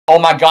Oh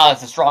my god,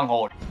 that's a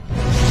stronghold.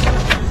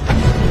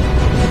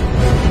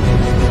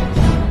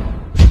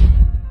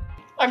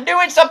 I'm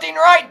doing something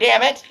right,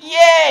 damn it!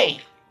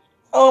 Yay!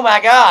 Oh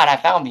my god, I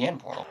found the end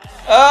portal.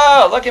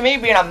 Oh, look at me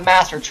being a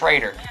master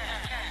trader.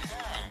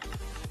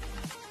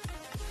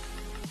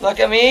 Look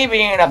at me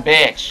being a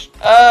bitch.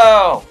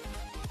 Oh!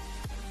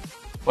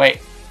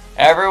 Wait,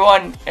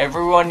 everyone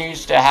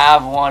used to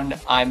have one.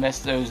 I miss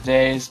those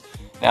days.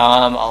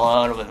 Now I'm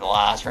alone with the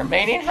last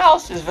remaining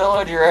houses,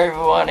 villager,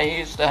 everyone I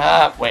used to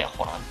have. Wait,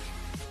 hold on.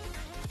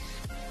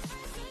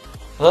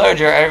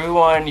 Villager,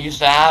 everyone used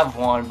to have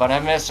one, but I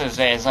miss those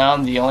days.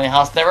 I'm the only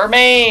house that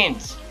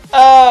remains.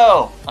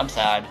 Oh! I'm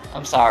sad.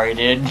 I'm sorry,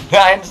 dude.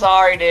 I'm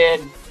sorry,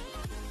 dude.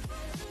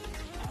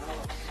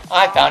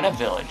 I found a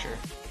villager.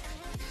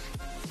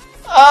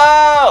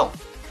 Oh!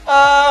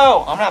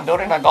 Oh! I'm not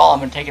building a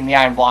golem and taking the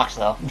iron blocks,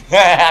 though.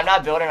 I'm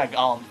not building a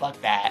golem. Fuck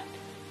that.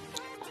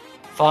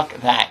 Fuck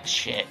that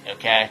shit,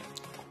 okay?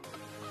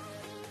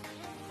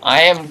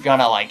 I'm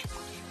gonna,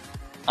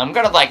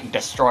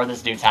 destroy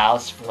this dude's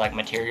house for,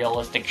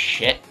 materialistic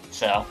shit,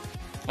 so...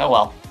 Oh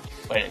well.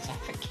 Wait, is that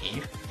a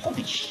cave?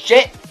 Holy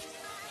shit!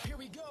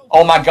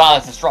 Oh my god,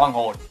 that's a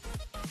stronghold.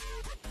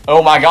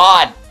 Oh my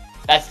god!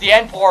 That's the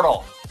end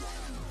portal!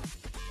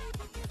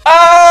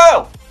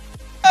 Oh!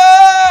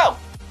 Oh!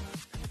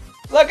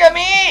 Look at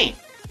me!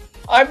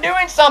 I'm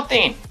doing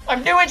something!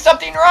 I'm doing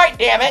something right,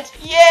 damn it!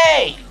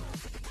 Yay!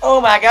 Oh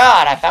my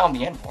god, I found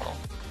the end portal.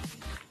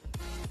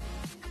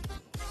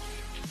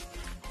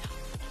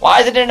 Why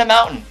is it in a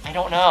mountain? I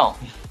don't know.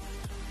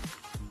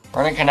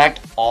 We're gonna connect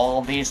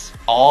all this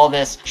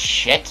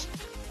shit.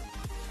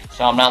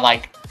 So I'm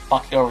not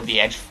fucked over the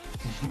edge.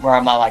 Where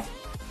I'm not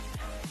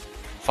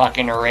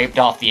fucking raped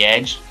off the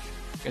edge.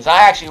 Because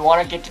I actually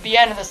want to get to the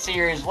end of the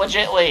series,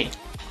 legitly.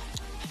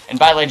 And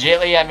by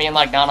legitly, I mean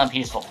not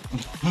unpeaceful.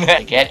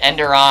 Get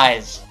ender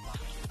eyes.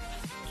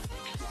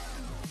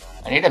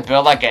 I need to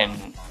build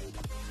an...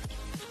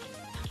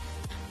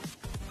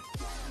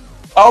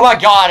 Oh my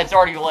god, it's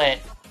already lit.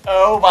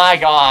 Oh my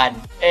god.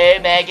 Oh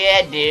my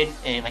god, dude.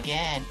 Oh my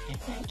god. Oh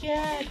my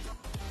god.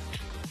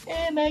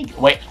 Oh my god.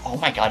 Wait, oh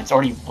my god, it's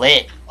already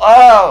lit.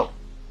 Oh!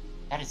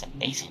 That is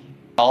amazing.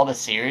 All the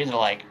series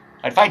are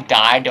if I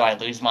die, do I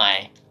lose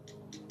my...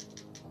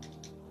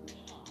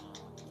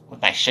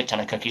 with my shit ton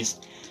of cookies.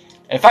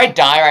 If I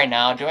die right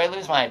now, do I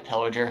lose my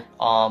pillager,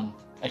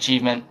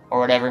 achievement, or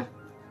whatever?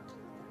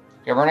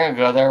 Yeah, we're gonna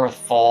go there with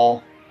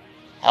full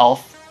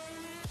health.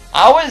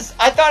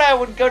 I thought I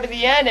would go to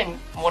the end and,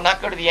 well, not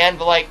go to the end,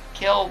 but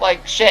kill,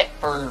 shit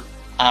for,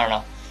 I don't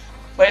know.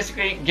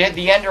 Basically, get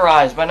the ender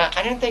eyes, but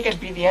I didn't think it'd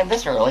be the end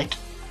this early.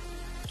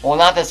 Well,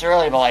 not this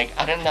early, but,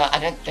 I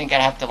didn't think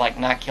I'd have to,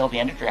 not kill the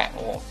ender dragon.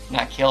 Well,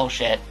 not kill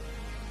shit.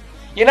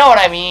 You know what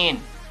I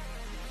mean.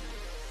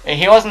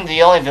 He wasn't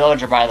the only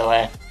villager, by the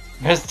way.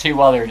 There's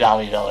 2 other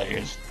zombie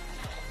villagers.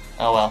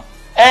 Oh, well.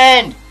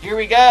 And, here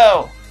we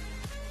go.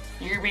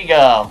 Here we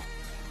go.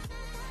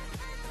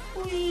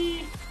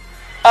 Whee.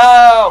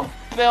 Oh,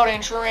 building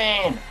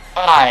terrain.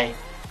 I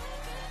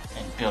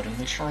am building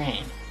the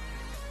terrain.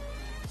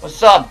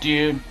 What's up,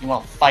 dude? You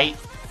wanna fight?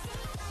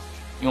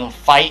 You wanna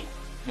fight?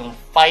 You wanna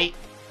fight?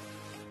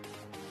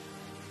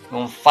 You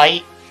wanna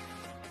fight?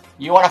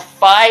 You wanna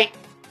fight?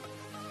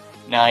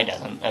 No, he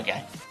doesn't.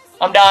 Okay.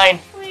 I'm dying.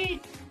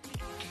 Whee.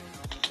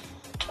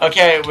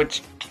 Okay,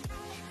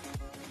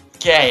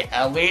 okay,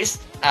 at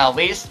least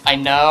I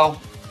know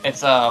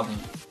it's, Invincible.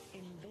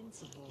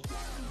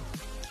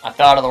 I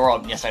fell out of the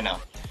world. Yes, I know.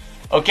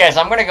 Okay,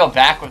 so I'm gonna go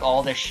back with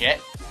all this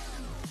shit.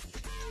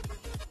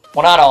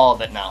 Well, not all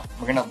of it now.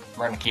 We're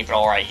gonna keep it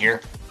all right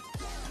here.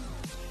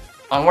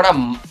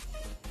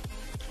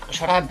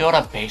 Should I build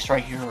a base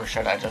right here, or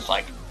should I just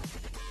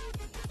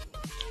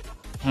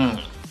I'm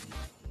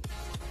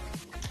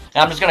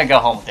just gonna go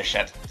home with this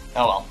shit.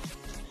 Oh well.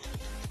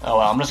 Oh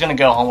well, I'm just gonna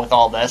go home with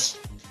all this.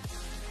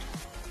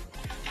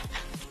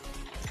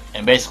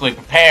 And basically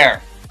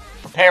prepare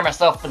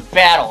myself for the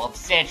battle of the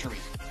century.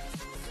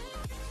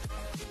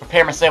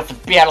 Prepare myself for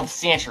the battle of the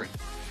century.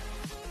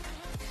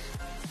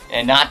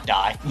 And not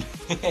die.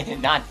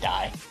 Not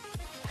die.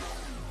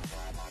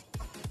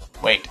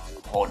 Wait,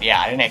 hold,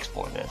 yeah, I didn't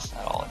explore this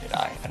at all, did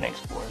I? I didn't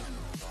explore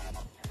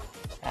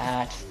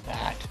that,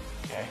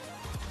 okay.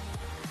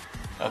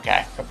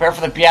 Okay, prepare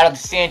for the battle of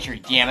the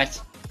century, damn it.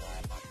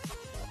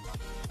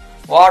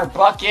 Water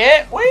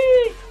bucket,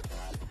 whee!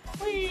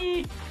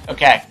 Whee!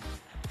 Okay.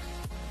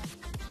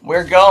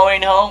 We're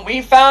going home.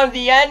 We found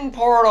the end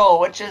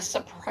portal, which is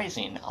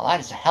surprising. Oh,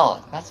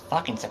 that's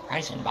fucking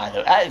surprising, by the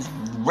way. That is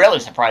really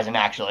surprising,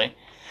 actually.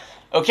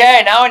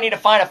 Okay, now I need to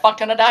find a fuck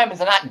ton of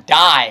diamonds and not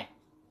die.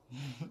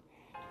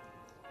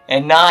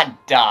 And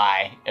not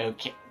die.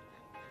 Okay.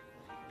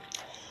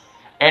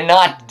 And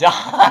not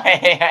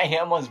die. I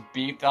almost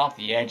beeped off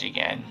the edge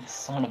again.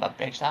 Son of a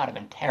bitch, that would have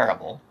been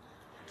terrible.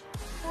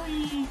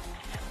 Whee!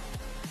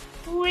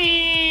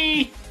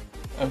 Whee!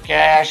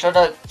 Okay, I should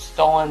have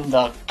stolen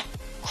the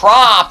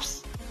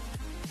crops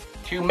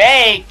to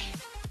make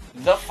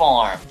the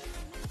farm.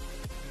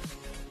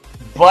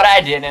 But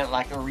I didn't,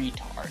 like a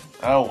retard.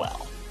 Oh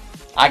well.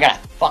 I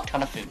got a fuck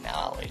ton of food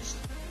now, at least.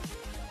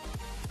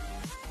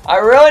 I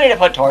really need to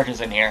put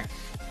torches in here.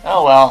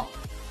 Oh well.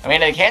 I mean,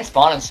 they can't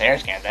spawn in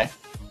stairs, can't they?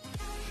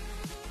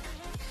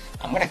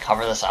 I'm gonna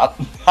cover this up.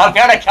 I'm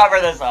gonna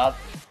cover this up.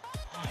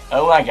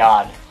 Oh my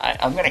god.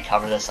 I'm gonna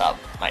cover this up,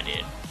 my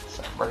dude.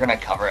 So we're gonna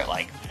cover it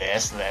like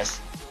this.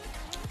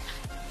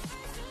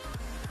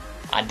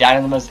 I died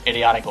in the most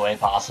idiotic way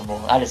possible.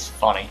 That is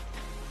funny.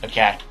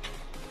 Okay.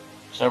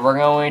 So we're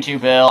going to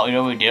build, you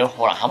know what we do?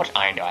 Hold on, how much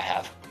iron do I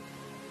have?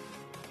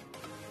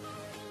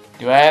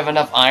 Do I have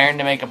enough iron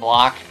to make a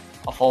block?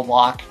 A full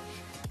block?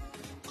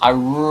 I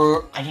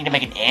need to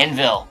make an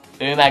anvil.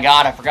 Oh my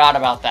god, I forgot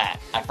about that.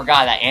 I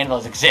forgot that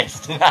anvils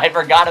exist. I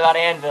forgot about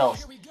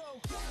anvils.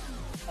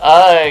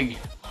 Ugh.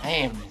 I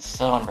am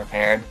so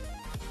unprepared.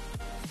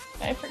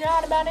 I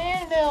forgot about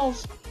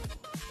anvils.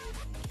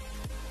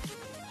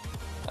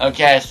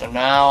 Okay, so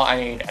now I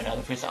need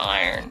another piece of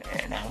iron.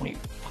 And how many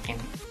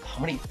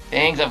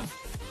things of...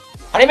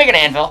 How do you make an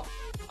anvil?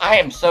 I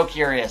am so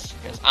curious,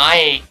 because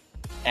I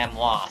am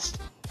lost.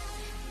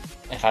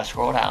 If I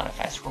scroll down,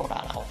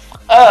 I will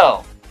find...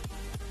 Oh!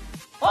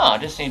 Oh, I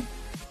just need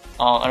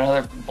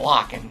another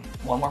block and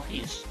one more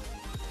piece.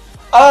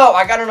 Oh,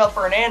 I got enough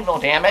for an anvil,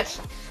 damn it!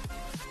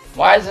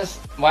 Why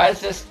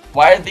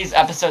are these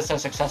episodes so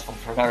successful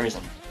for no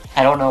reason?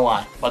 I don't know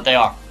why, but they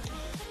are.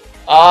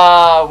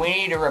 We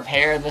need to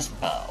repair this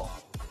bow.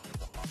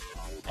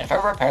 If I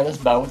repair this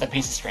bow with a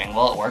piece of string,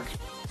 will it work?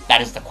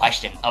 That is the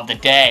question of the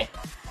day.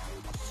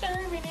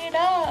 Serving it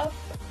up.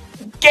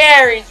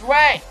 Gary's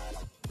way!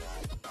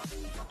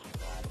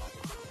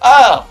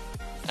 Oh!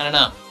 I don't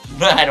know.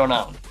 I don't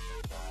know.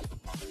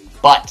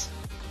 But.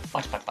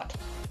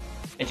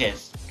 It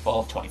is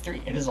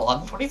 12:23. It is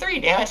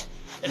 11:23, damn it.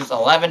 It is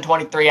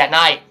 11:23 at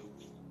night.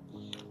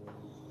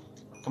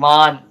 Come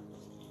on.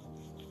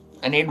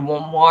 I need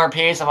one more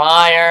piece of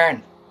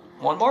iron.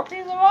 One more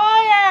piece of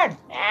iron.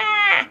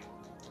 Ah!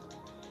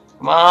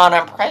 Come on,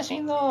 I'm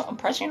pressing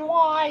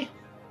Y.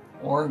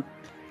 Or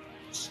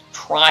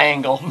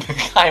triangle.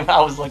 I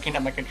was looking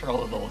at my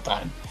controller the whole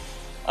time.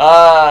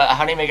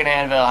 How do you make an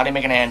anvil? How do you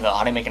make an anvil?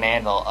 How do you make an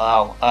anvil?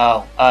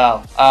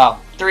 Oh.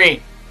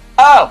 3.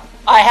 Oh!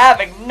 I have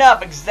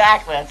enough,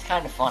 exactly. That's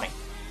kind of funny.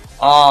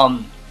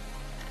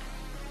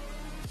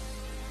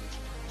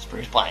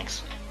 Spruce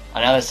planks.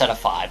 Another set of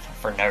 5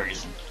 for no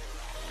reason.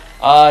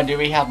 Do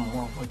we have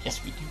more wood?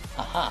 Yes, we do.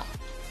 Haha.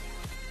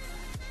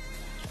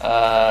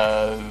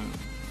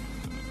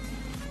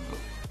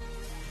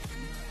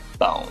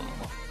 Boom.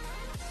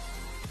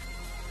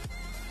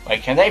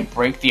 Wait, can they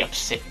break the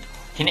obsidian?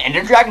 Can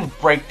Ender Dragon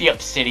break the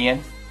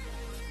obsidian?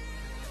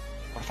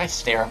 What if I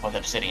stare up with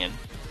obsidian?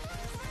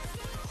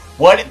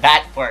 Would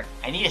that work?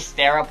 I need to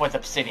stare up with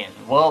obsidian.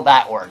 Will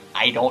that work?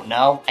 I don't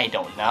know. I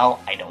don't know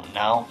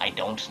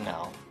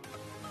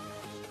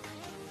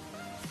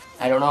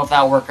if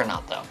that'll work or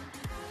not, though.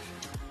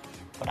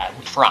 But I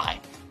will try.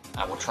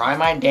 I will try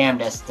my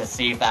damnedest to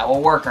see if that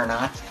will work or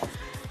not.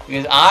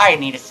 Because I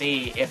need to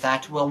see if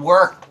that will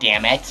work,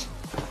 damn it.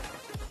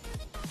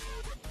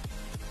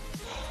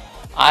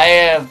 I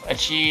have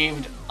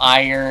achieved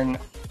iron.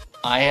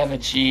 I have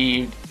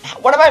achieved...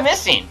 What am I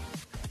missing?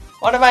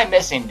 What am I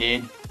missing,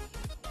 dude?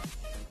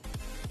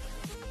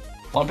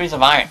 One piece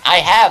of iron. I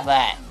have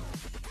that.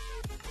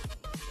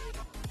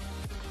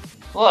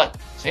 Look,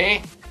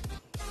 see?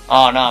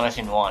 Oh no, I'm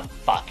missing one.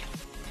 Fuck.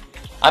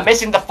 I'm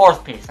missing the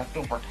 4th piece. I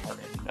feel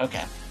retarded.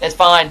 Okay. It's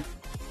fine.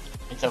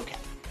 It's okay.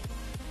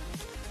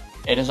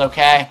 It is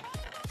okay.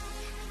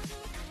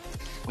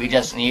 We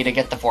just need to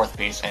get the 4th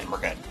piece and we're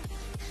good.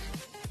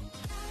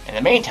 In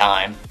the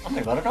meantime, I'm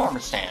gonna build an armor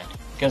stand.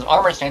 Because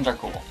armor stands are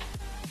cool.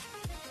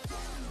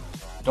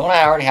 Don't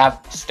I already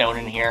have stone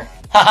in here?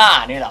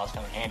 Haha! I knew that was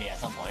coming handy at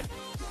some point.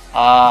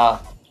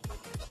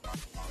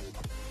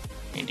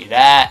 You do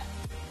that.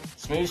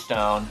 Smooth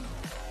stone.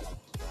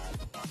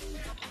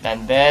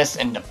 Then this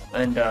and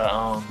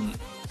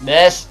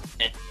this.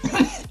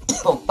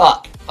 Oh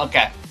fuck.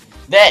 Okay.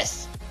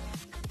 This.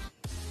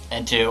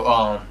 Into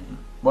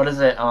what is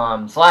it?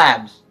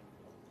 Slabs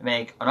to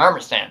make an armor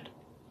stand.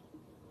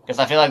 Because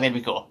I feel like they'd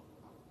be cool.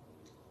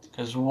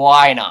 Because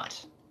why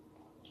not?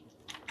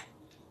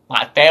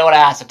 My failed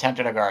ass attempt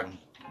at a garden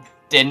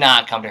did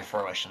not come to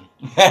fruition.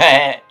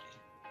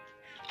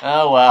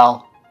 Oh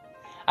well.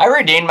 I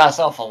redeemed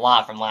myself a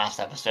lot from last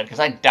episode because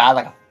I died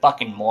like a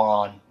fucking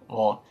moron.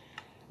 Well,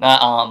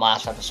 not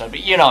last episode,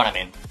 but you know what I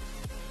mean.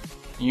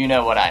 You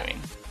know what I mean.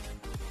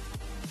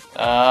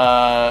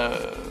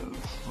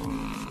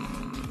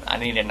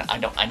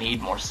 I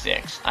need more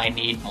sticks. I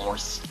need more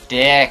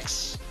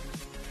sticks.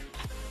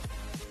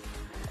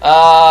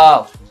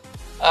 Oh.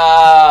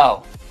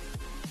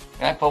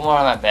 Can I put one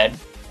on my bed?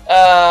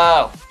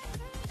 Oh,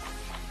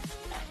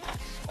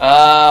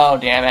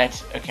 damn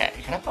it. Okay,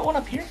 can I put one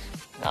up here?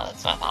 No,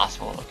 that's not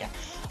possible. Okay.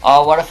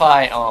 What if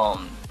I,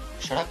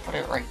 should I put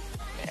it right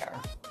there?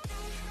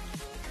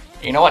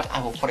 You know what?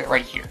 I will put it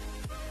right here.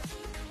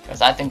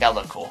 Because I think that'll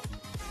look cool.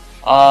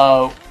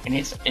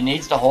 It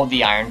needs to hold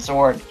the iron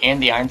sword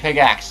and the iron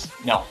pickaxe.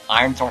 No,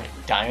 iron sword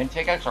and diamond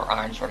pickaxe or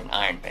iron sword and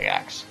iron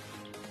pickaxe?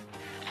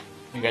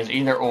 Because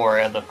either or,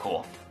 it look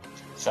cool.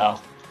 So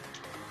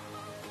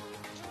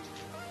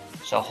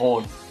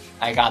hold.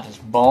 I got this.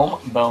 Boom,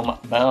 boom,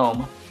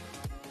 boom.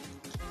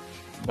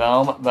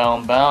 Boom,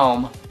 boom,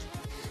 boom.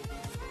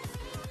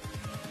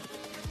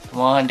 Come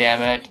on,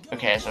 damn it.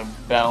 Okay, so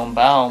boom,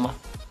 boom.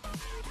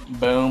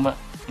 Boom.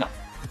 No.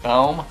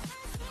 Boom.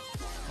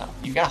 No,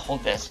 you gotta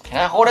hold this. Can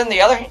I hold it in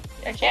the other hand?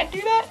 I can't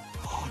do that?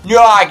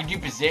 No, I can do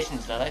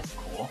positions though. That's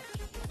cool.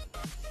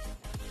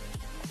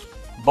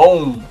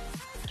 Boom.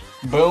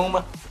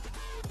 Boom.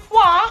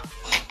 Wah.